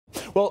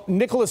Well,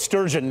 NICOLA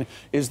STURGEON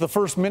is the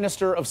First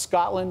Minister of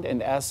Scotland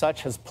and as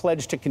such has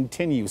pledged to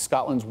continue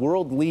Scotland's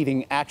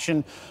world-leading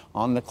action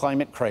on the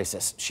climate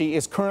crisis. She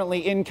is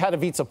currently in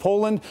Katowice,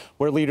 Poland,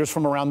 where leaders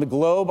from around the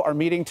globe are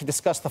meeting to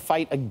discuss the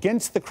fight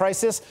against the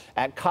crisis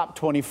at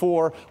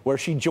COP24, where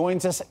she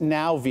joins us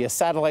now via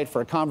satellite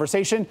for a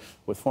conversation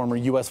with former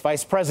U.S.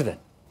 Vice President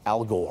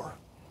Al Gore.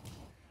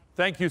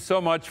 Thank you so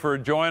much for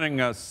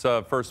joining us,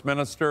 First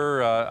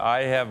Minister.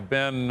 I have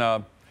been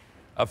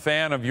a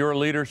fan of your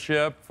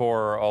leadership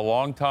for a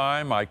long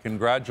time. I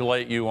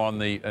congratulate you on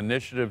the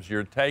initiatives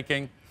you're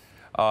taking.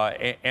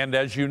 And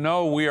as you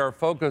know, we are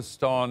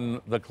focused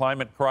on the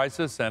climate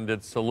crisis and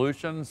its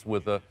solutions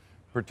with a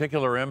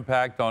particular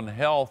impact on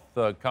health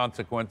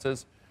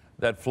consequences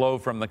that flow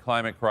from the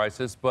climate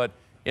crisis. But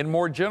in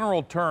more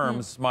general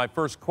terms, my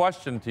first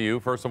question to you,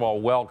 first of all,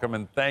 welcome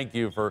and thank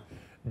you for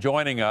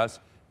joining us.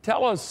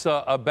 Tell us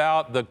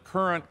about the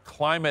current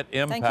climate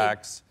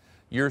impacts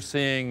you're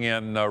seeing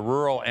in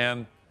rural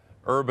and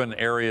urban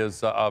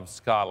areas of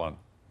Scotland.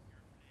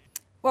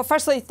 Well,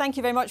 firstly, thank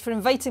you very much for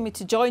inviting me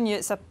to join you.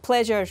 It's a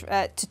pleasure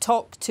to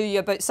talk to you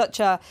about such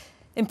an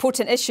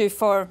important issue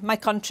for my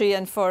country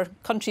and for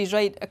countries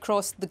right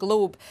across the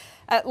globe.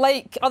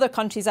 Like other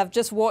countries, I've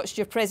just watched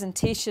your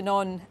presentation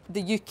on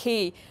the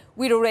UK.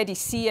 We're already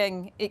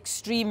seeing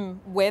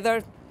extreme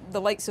weather, the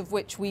likes of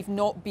which we've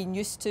not been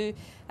used to,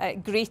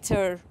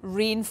 greater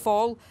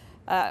rainfall,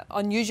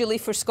 unusually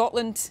for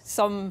Scotland,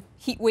 some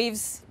heat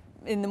waves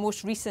in the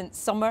most recent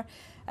summer.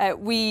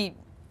 We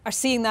are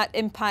seeing that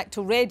impact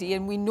already,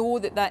 and we know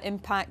that that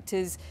impact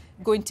is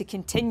going to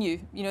continue.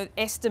 You know,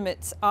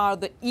 estimates are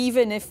that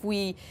even if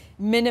we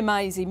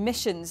minimise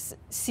emissions,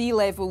 sea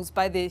levels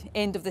by the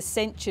end of the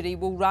century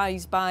will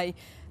rise by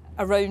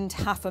around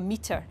 ½ a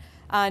metre.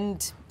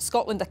 And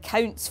Scotland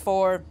accounts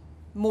for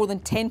more than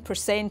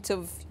 10%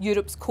 of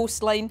Europe's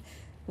coastline.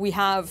 We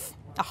have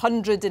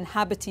 100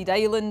 inhabited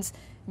islands.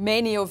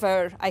 Many of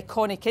our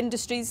iconic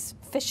industries,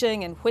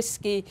 fishing and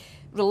whisky,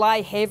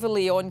 rely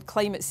heavily on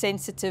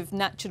climate-sensitive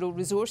natural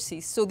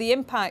resources. So the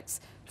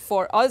impacts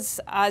for us,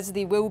 as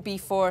they will be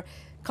for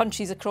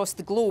countries across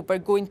the globe, are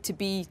going to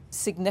be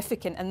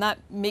significant. And that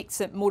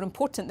makes it more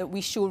important that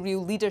we show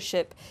real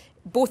leadership,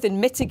 both in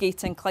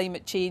mitigating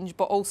climate change,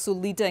 but also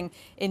leading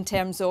in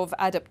terms of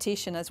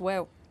adaptation as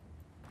well.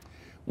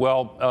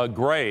 Well,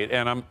 great,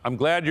 and I'm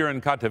glad you're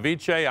in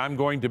Katowice. I'm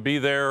going to be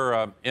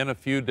there in a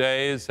few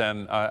days,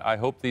 and I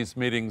hope these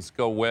meetings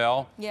go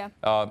well. Yeah.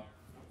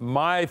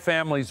 My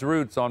family's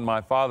roots on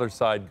my father's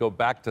side go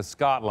back to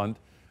Scotland.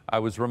 I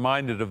was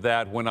reminded of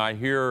that when I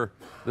hear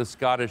the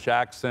Scottish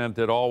accent.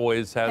 It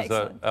always has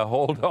a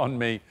hold on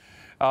me.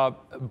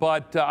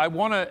 But I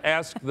want to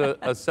ask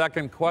a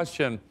second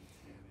question.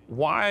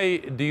 Why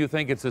do you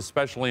think it's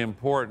especially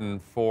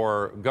important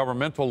for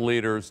governmental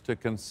leaders to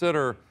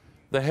consider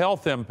the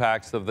health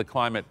impacts of the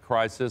climate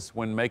crisis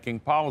when making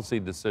policy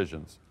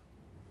decisions?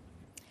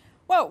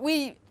 Well,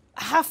 we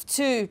have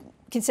to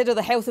consider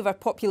the health of our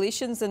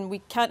populations, and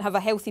we can't have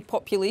a healthy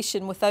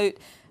population without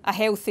a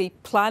healthy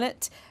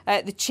planet.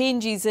 The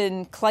changes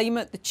in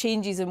climate, the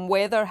changes in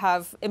weather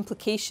have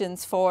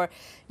implications for,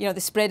 you know,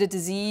 the spread of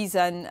disease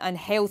and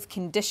health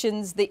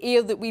conditions. The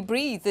air that we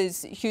breathe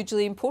is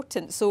hugely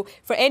important. So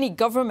for any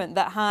government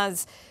that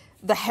has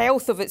the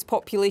health of its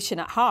population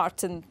at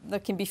heart, and there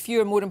can be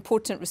fewer more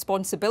important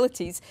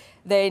responsibilities,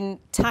 then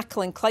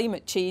tackling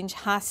climate change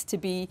has to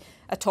be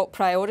a top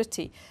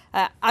priority.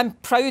 I'm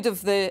proud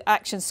of the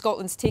action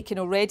Scotland's taken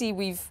already.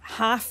 We've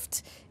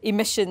halved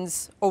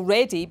emissions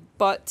already,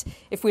 but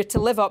if we're to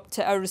live up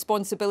to our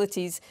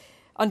responsibilities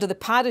under the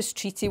Paris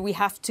Treaty, we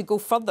have to go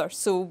further.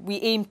 So we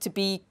aim to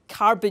be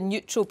carbon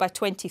neutral by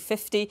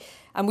 2050,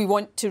 and we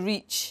want to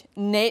reach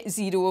net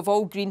zero of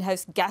all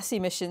greenhouse gas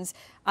emissions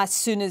as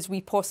soon as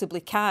we possibly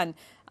can.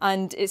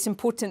 And it's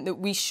important that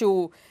we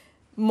show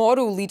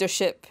moral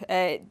leadership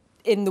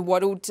in the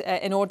world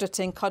in order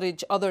to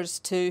encourage others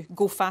to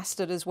go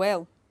faster as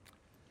well.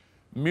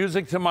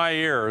 Music to my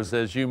ears,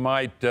 as you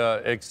might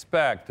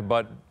expect,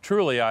 but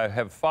truly I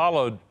have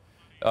followed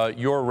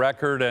your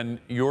record and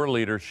your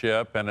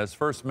leadership, and as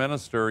First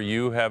Minister,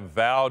 you have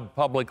vowed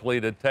publicly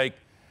to take,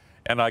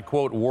 and I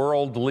quote,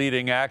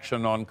 world-leading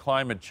action on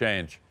climate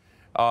change.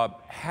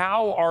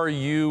 How are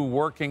you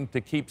working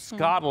to keep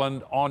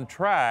Scotland on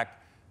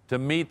track to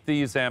meet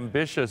these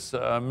ambitious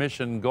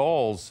emission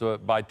goals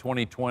by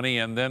 2020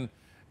 and then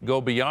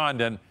go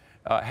beyond? And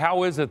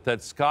how is it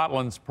that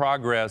Scotland's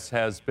progress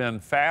has been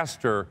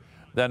faster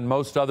than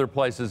most other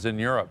places in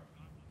Europe?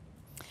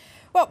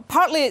 Well,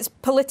 partly it's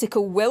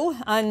political will,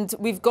 and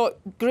we've got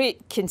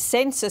great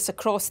consensus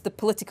across the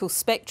political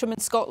spectrum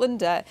in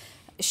Scotland.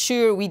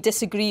 Sure, we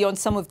disagree on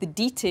some of the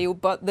detail,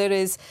 but there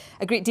is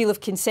a great deal of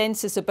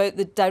consensus about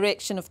the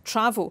direction of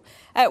travel.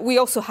 We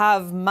also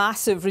have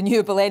massive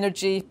renewable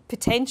energy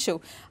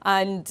potential,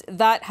 and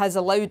that has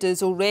allowed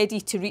us already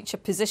to reach a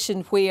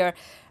position where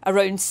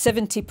around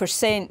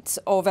 70%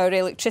 of our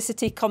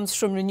electricity comes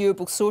from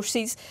renewable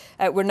sources.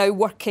 We're now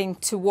working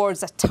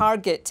towards a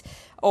target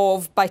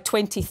of, by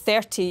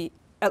 2030,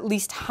 at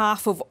least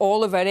half of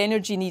all of our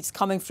energy needs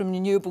coming from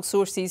renewable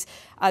sources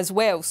as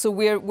well. So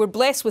we're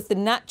blessed with the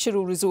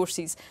natural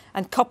resources,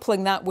 and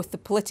coupling that with the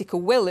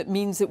political will, it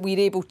means that we're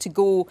able to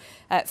go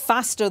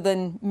faster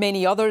than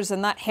many others,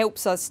 and that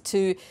helps us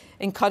to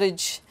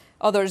encourage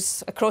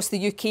others across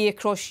the UK,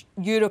 across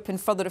Europe and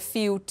further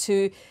afield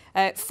to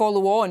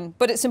follow on.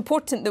 But it's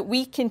important that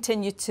we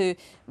continue to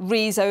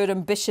raise our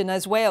ambition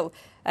as well.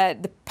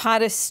 The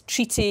Paris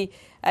Treaty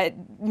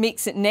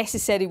makes it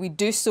necessary we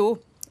do so.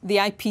 The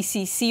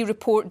IPCC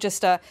report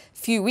just a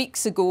few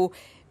weeks ago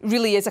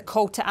really is a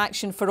call to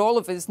action for all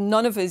of us.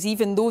 None of us,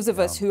 even those of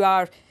us who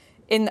are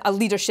in a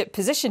leadership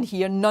position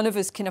here, none of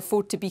us can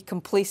afford to be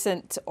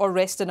complacent or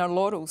rest in our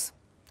laurels.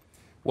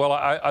 Well,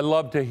 I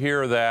love to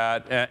hear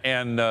that.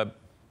 And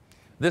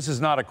this is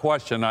not a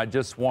question. I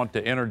just want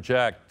to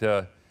interject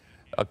a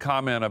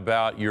comment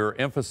about your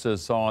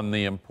emphasis on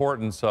the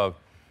importance of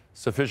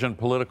sufficient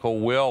political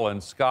will in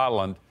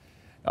Scotland.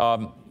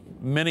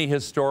 Many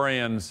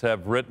historians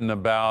have written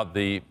about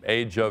the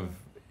age of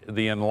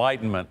the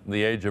Enlightenment,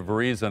 the age of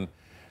reason,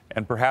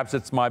 and perhaps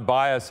it's my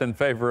bias in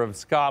favor of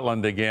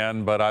Scotland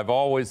again, but I've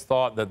always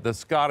thought that the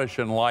Scottish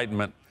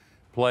Enlightenment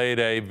played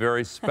a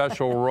very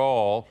special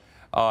role,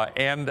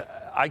 and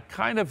I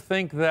kind of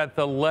think that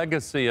the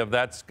legacy of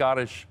that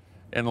Scottish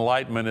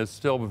Enlightenment is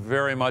still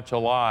very much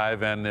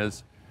alive and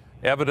is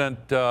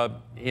evident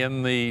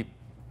in the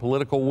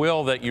political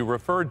will that you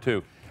referred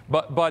to.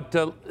 But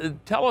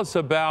tell us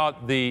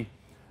about the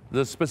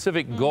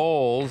specific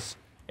goals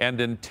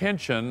and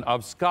intention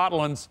of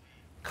Scotland's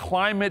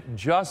Climate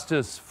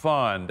Justice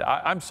Fund.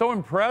 I'm so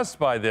impressed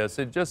by this.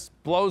 It just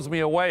blows me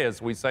away,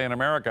 as we say in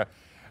America.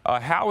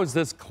 How is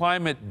this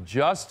Climate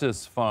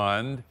Justice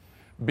Fund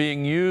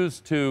being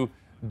used to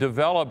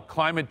develop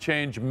climate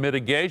change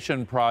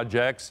mitigation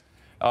projects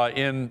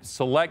in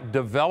select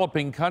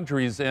developing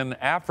countries in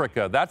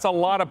Africa? That's a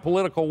lot of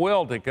political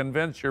will to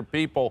convince your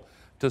people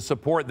to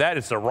support that.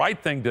 It's the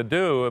right thing to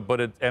do,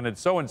 and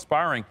it's so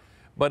inspiring.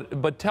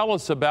 But tell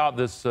us about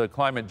this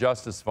Climate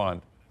Justice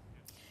Fund.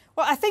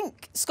 Well, I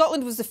think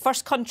Scotland was the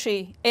first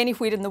country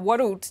anywhere in the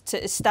world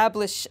to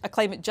establish a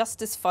climate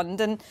justice fund.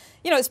 And,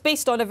 you know, it's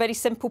based on a very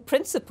simple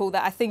principle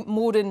that I think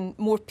more and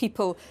more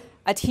people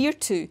adhere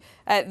to.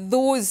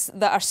 Those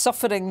that are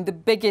suffering the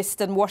biggest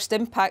and worst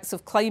impacts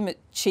of climate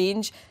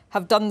change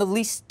have done the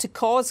least to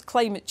cause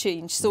climate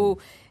change. So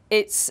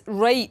it's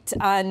right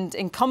and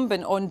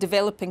incumbent on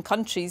developing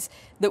countries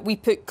that we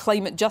put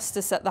climate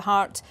justice at the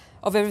heart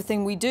of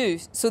everything we do.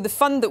 So the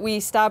fund that we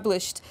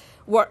established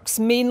works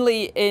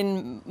mainly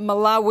in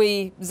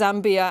Malawi,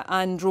 Zambia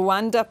and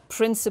Rwanda,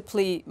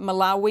 principally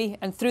Malawi.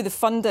 And through the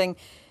funding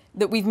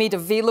that we've made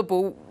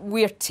available,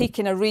 we're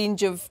taking a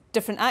range of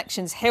different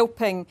actions,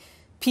 helping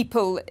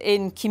people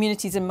in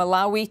communities in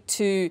Malawi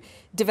to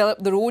develop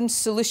their own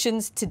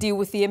solutions to deal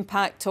with the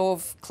impact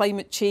of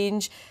climate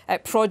change,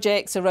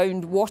 projects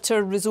around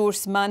water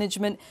resource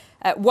management.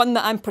 One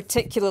that I'm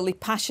particularly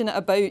passionate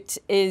about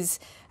is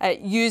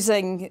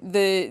using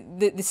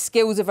the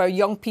skills of our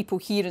young people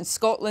here in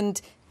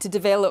Scotland to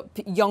develop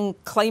young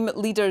climate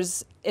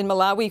leaders in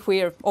Malawi,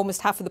 where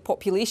almost half of the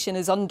population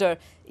is under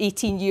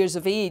 18 years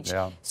of age.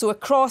 Yeah. So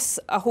across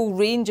a whole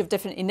range of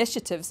different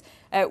initiatives,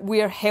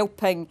 we're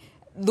helping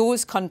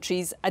those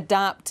countries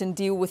adapt and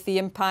deal with the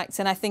impacts,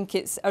 and I think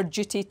it's our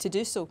duty to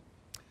do so.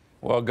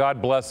 Well,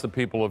 God bless the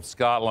people of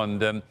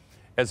Scotland. And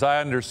as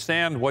I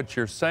understand what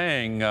you're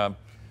saying,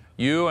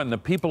 you and the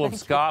people of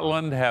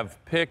Scotland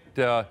have picked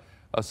a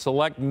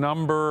select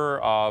number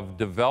of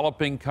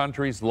developing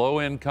countries,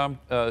 low-income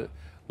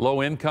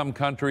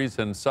countries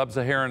in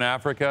sub-Saharan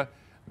Africa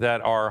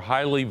that are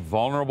highly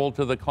vulnerable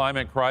to the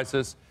climate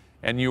crisis,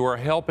 and you are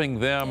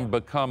helping them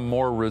become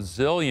more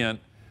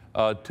resilient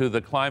to the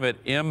climate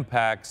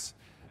impacts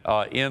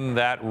in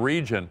that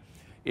region.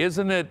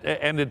 Isn't it,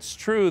 and it's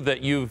true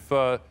that you've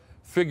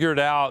figured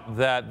out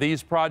that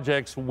these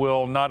projects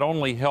will not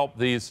only help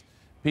these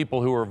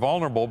people who are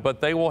vulnerable,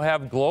 but they will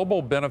have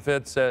global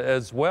benefits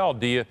as well.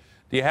 Do you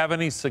have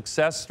any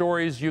success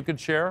stories you could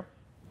share?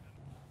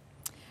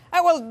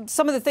 Well,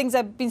 some of the things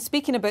I've been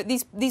speaking about,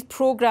 these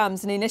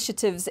programmes and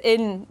initiatives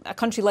in a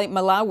country like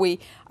Malawi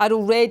are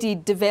already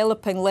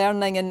developing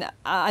learning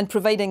and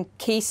providing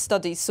case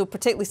studies. So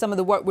particularly some of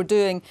the work we're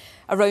doing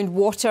around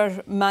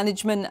water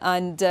management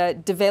and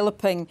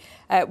developing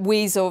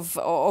ways of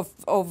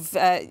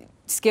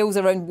skills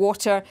around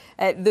water,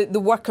 the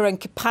work around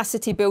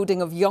capacity building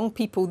of young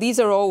people. These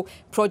are all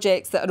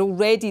projects that are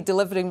already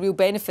delivering real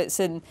benefits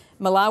in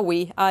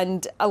Malawi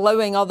and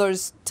allowing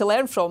others to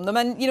learn from them.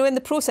 And, you know, in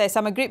the process,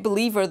 I'm a great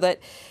believer that,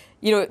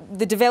 you know,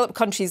 the developed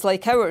countries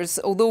like ours,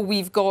 although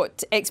we've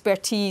got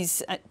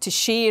expertise to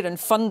share and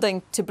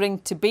funding to bring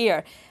to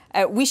bear,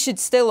 we should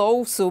still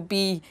also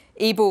be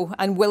able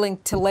and willing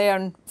to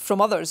learn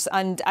from others.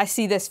 And I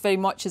see this very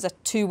much as a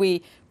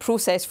two-way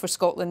process for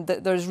Scotland,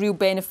 that there's real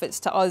benefits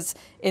to us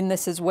in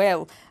this as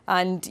well.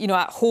 And, you know,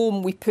 at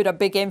home, we put a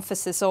big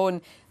emphasis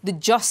on the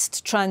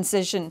just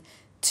transition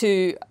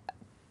to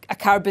a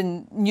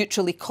carbon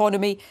neutral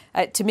economy,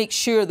 to make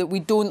sure that we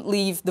don't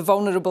leave the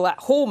vulnerable at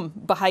home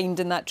behind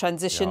in that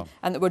transition,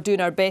 and that we're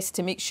doing our best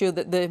to make sure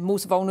that the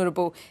most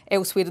vulnerable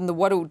elsewhere in the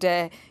world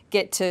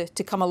get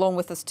to come along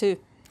with us too.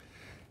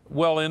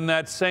 Well, in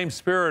that same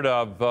spirit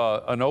of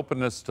an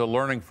openness to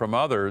learning from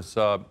others,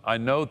 I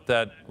note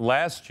that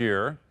last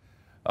year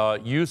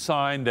you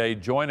signed a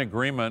joint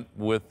agreement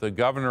with the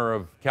governor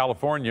of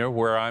California,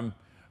 where I'm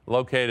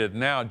located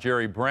now,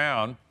 Jerry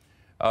Brown,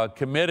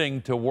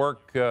 committing to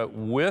work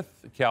with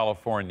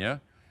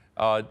California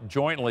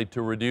jointly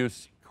to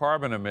reduce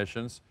carbon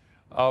emissions.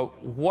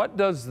 What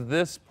does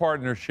this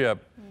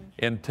partnership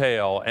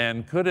entail,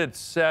 and could it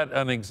set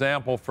an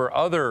example for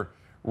other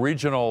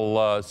regional,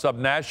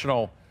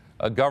 subnational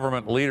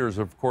government leaders?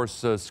 Of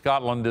course,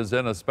 Scotland is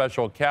in a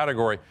special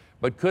category,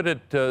 but could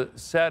it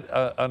set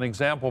an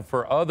example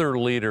for other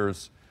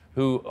leaders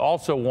who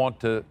also want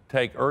to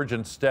take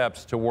urgent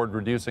steps toward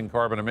reducing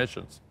carbon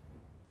emissions?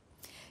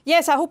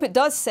 Yes, I hope it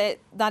does set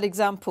that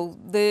example.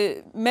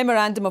 The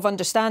Memorandum of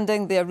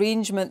Understanding, the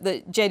arrangement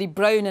that Jerry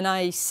Brown and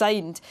I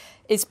signed,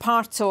 is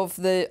part of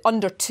the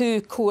Under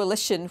 2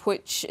 coalition,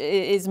 which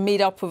is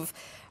made up of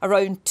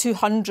around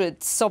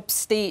 200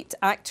 sub-state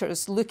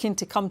actors looking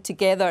to come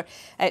together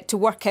to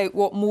work out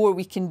what more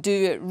we can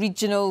do at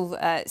regional,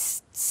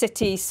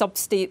 city,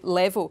 sub-state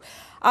level.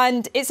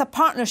 And it's a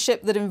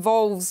partnership that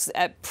involves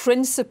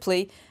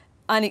principally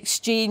an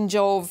exchange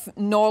of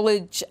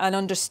knowledge and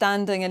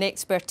understanding and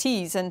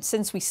expertise. And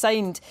since we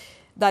signed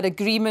that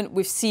agreement,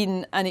 we've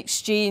seen an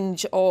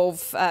exchange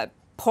of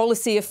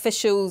policy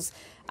officials,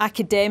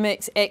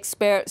 academics,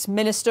 experts,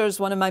 ministers.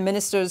 One of my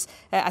ministers,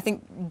 I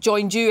think,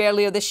 joined you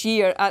earlier this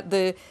year at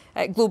the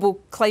Global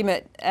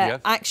Climate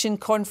Action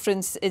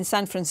Conference in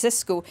San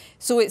Francisco.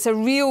 So it's a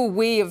real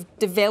way of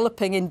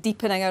developing and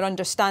deepening our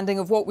understanding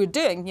of what we're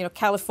doing. You know,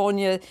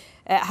 California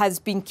has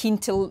been keen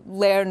to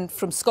learn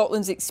from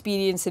Scotland's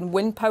experience in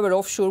wind power,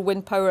 offshore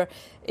wind power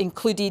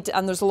included,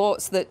 and there's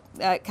lots that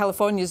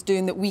California is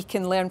doing that we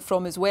can learn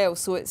from as well.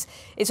 So it's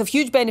of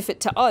huge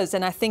benefit to us,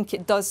 and I think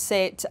it does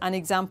set an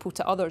example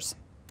to others.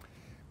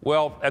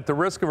 Well, at the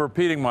risk of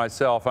repeating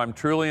myself, I'm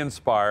truly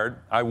inspired.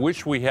 I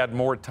wish we had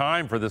more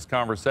time for this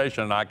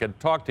conversation and I could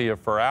talk to you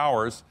for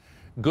hours.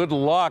 Good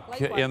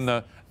luck in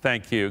the,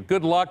 thank you.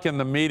 Good luck in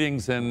the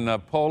meetings in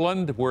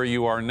Poland, where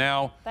you are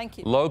now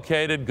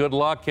located. Good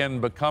luck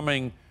in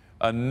becoming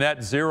a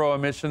net zero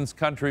emissions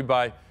country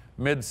by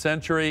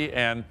mid-century,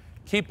 and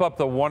keep up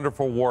the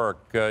wonderful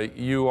work.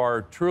 You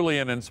are truly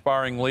an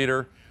inspiring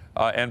leader,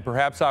 and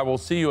perhaps I will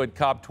see you at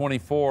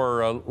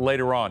COP24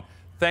 later on.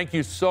 Thank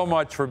you so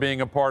much for being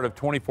a part of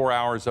 24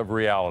 Hours of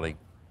Reality.